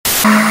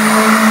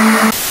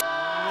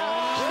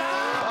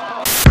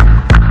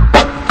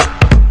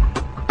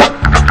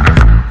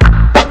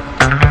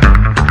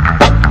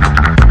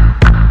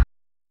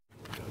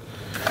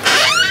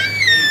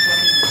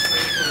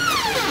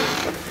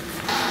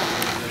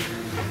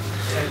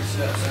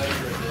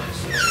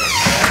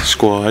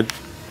Squad.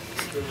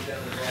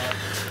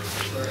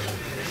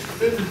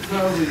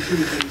 Probably should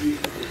have been beat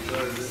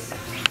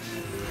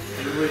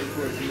you're waiting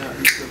for it to not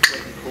be so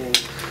fucking cold.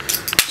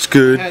 It's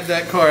good. I had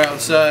that car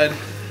outside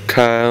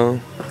Kyle.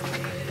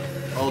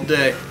 all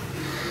day.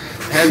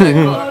 I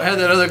had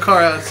that other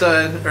car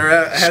outside, or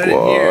I had it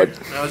in here,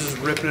 and I was just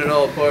ripping it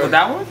all apart. Oh,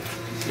 that one?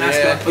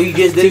 Yeah. Oh, you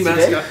guys did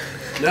today?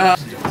 No.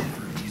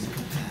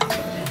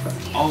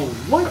 Oh,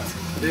 what?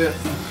 Yeah.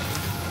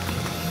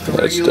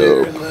 That's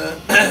dope.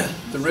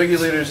 The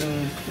regulators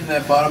in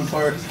that bottom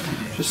part,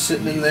 just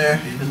sitting in there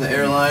in the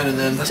airline, and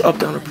then That's up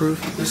down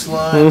approved. this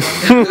line,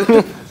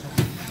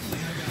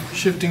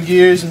 shifting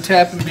gears and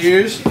tapping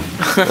beers.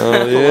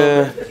 Oh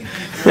yeah.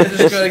 I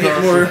just gotta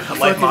get more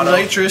fucking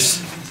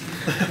nitrous.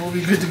 We'll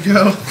be good to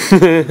go.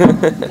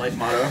 Life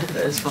motto.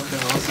 That is fucking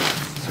awesome.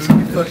 So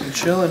we'll be fucking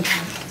chilling.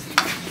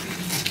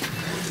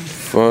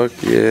 Fuck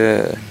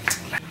yeah.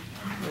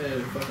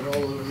 Man, fucking all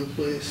over the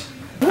place.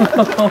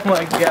 Oh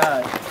my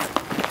god.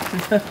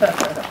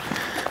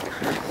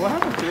 What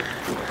happened to it?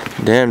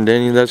 Damn,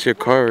 Danny, that's your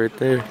car right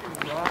there. I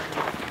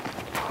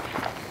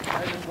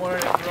just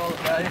wanted it for all the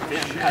value.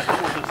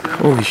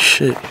 Holy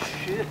shit.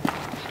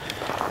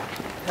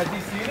 Have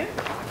you seen it?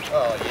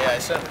 Oh yeah, I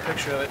sent a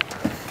picture of it.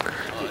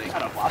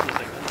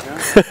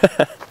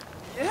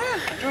 Yeah,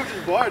 I drove to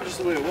the bar just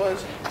the way it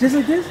was. Just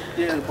like this?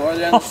 Yeah, the bar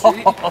down the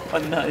street. Oh,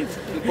 nice.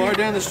 The bar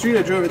down the street,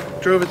 I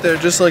drove it there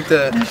just like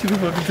that. You should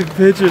have fucking took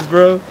pictures,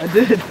 bro. I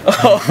did.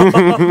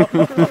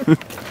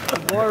 The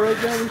bar right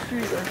down the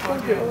street. I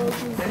fucking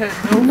it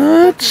had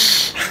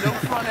Nuts. no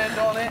front end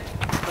on it.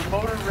 The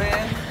motor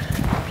ran,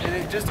 and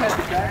it just had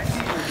the back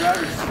seat and the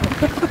driver's seat.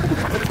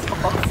 That's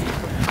awesome.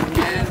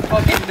 And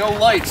fucking no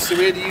lights, so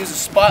we had to use a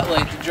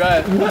spotlight to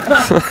drive.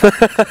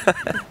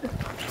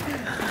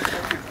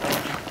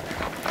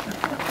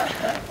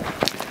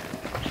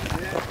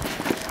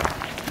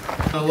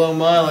 A low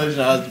mileage,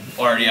 and I was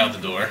already out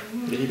the door.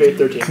 Yeah, he paid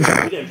 13.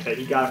 He didn't pay.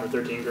 He got it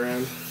for 13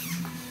 grand.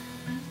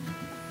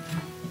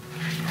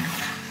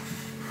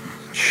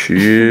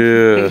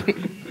 Yeah.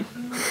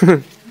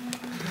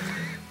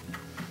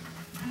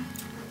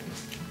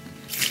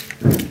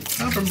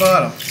 Top or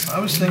bottom? I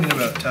was thinking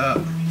about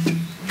top.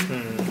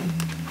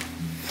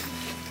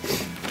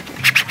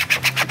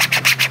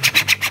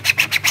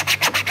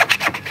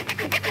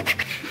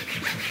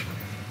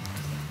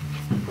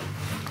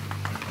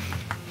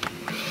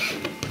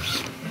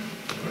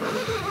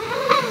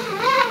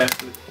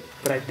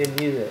 But I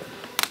didn't use it.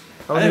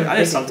 I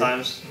did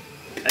sometimes.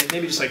 I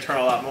maybe just like turn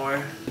a lot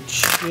more.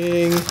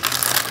 Ching.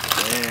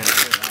 Damn.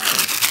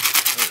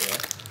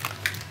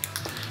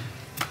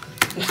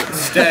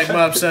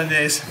 StaticMob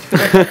Sundays.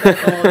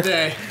 All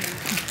day.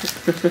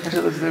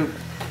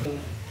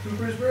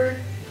 Coopersburg?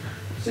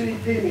 City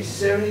paid me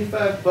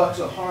 $75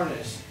 a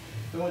harness.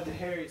 I went to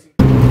Harry's.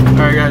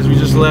 Alright guys, we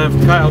just left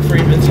Kyle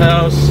Freeman's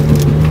house.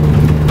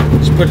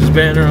 Just put his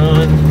banner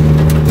on.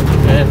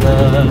 And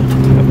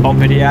A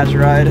bumpity ass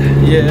ride.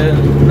 yeah,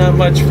 not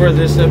much for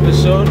this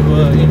episode,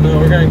 but you know,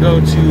 we're gonna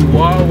go to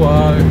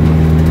Wawa.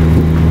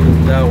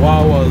 That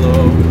Wawa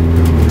though.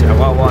 Yeah,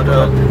 Wawa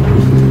though.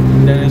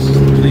 Dennis,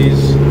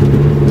 please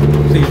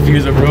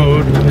view the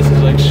road. This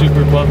is like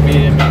super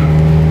bumpy. I mean,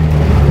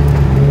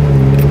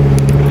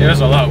 it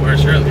was a lot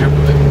worse earlier,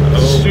 but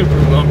it's super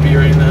bumpy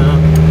right now.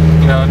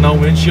 You know, no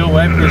windshield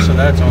wipers, so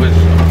that's always a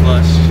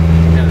plus.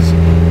 Because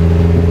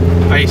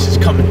ice is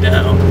coming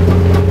down.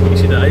 You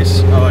see the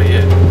ice? Oh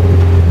yeah,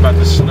 about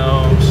to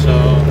snow. So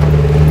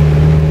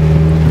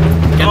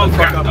Oh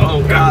god!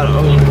 Oh god!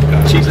 Oh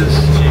Jesus!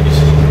 Jeez.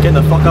 Getting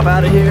the fuck up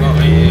out of here! Oh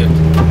yeah!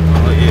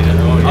 Oh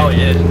yeah! Oh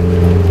yeah!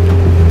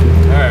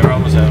 All right, we're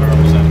almost out. We're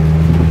almost out.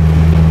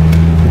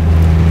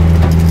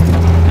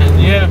 And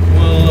yeah,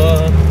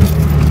 we'll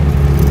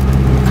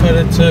cut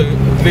it to a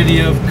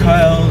video of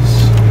Kyle's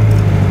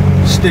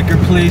sticker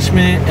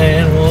placement,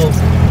 and we'll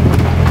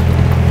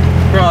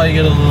probably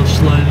get a little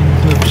sliding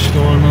clips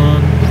going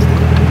on.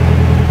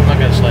 I'm not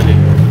gonna slide it.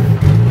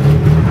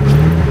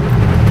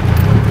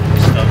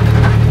 Stuck.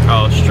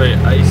 Oh, straight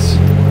ice.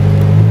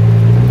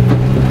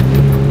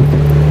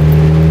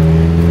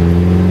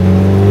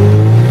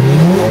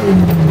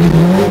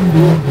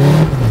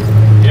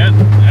 Yeah,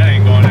 that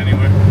ain't going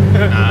anywhere.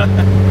 Nah.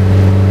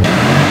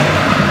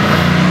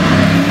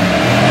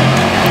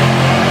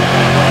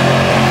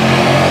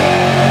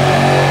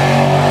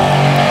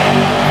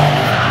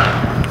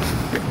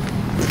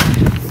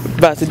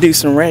 About to do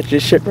some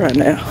ratchet shit right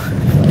now.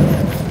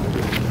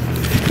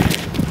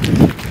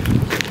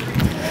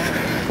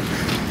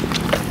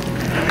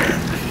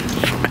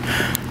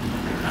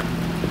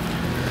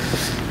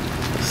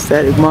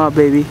 StaticMob,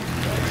 baby.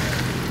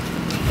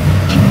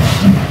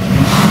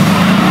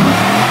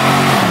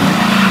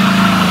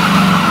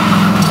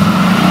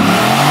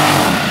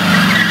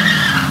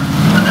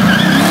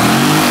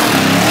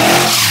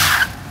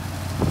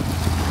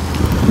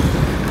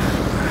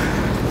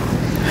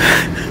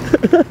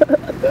 Tell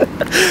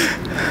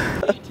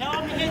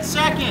him to hit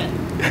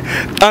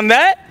second. On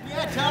that?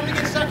 Yeah, tell him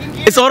to get second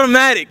gear. It's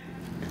automatic.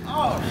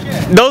 Oh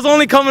shit. Those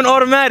only come in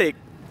automatic.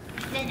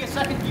 You can't get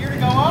second gear to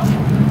go up?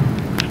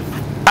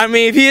 I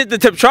mean, if he hit the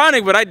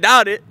Tiptronic, but I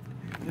doubt it.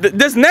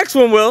 This next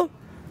one will.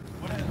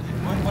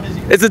 What is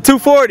he? It's a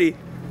 240.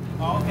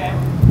 Oh, okay.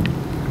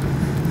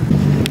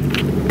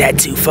 That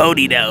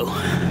 240 though.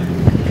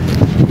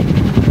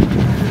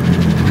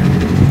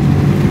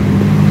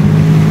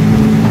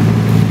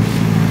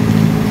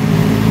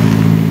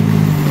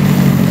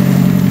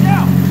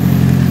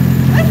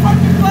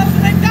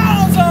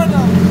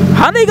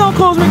 How they gonna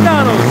close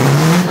McDonald's?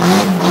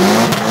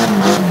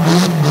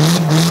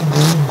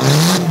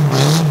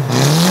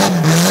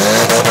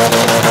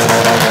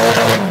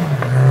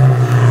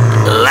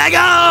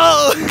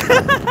 Lego!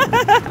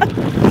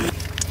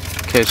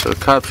 Okay, so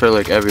cops are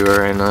like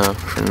everywhere right now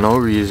for no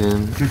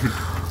reason.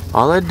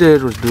 All I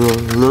did was do a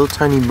little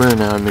tiny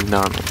burnout at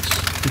McDonald's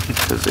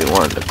because they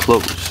wanted to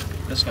close.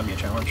 This is gonna be a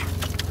challenge.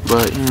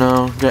 But you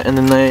know, getting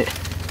the night.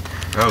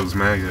 That was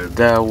mad good.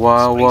 That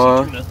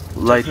wawa, Spicy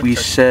tuna. like we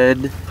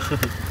said.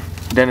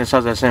 Dennis,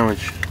 how's that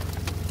sandwich?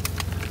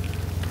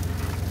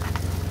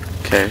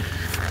 Okay,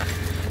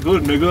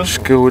 Good, nigga. let's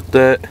go with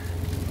that.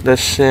 That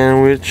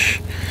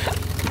sandwich.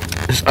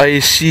 It's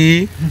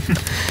icy.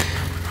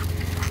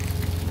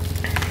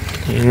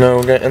 You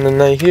know, getting the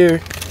night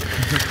here.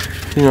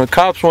 You know,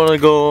 cops want to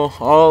go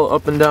all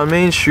up and down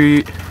Main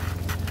Street.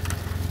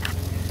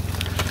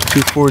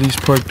 240's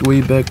parked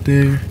way back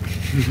there.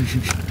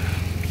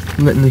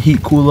 Letting the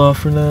heat cool off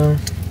for now.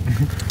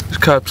 There's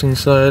cops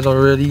inside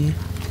already,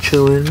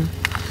 chilling.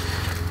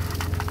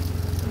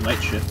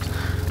 Night shift.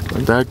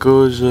 But that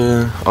goes,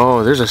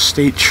 oh, there's a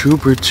state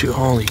trooper too.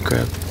 Holy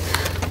crap.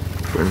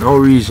 For no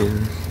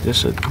reason.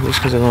 Just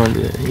because I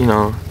wanted to, you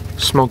know,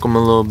 smoke them a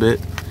little bit.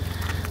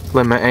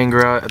 Let my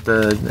anger out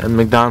at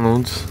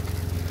McDonald's.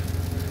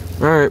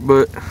 Alright,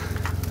 but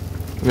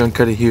we're gonna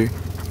cut it here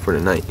for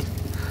the night.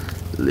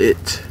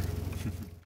 Lit.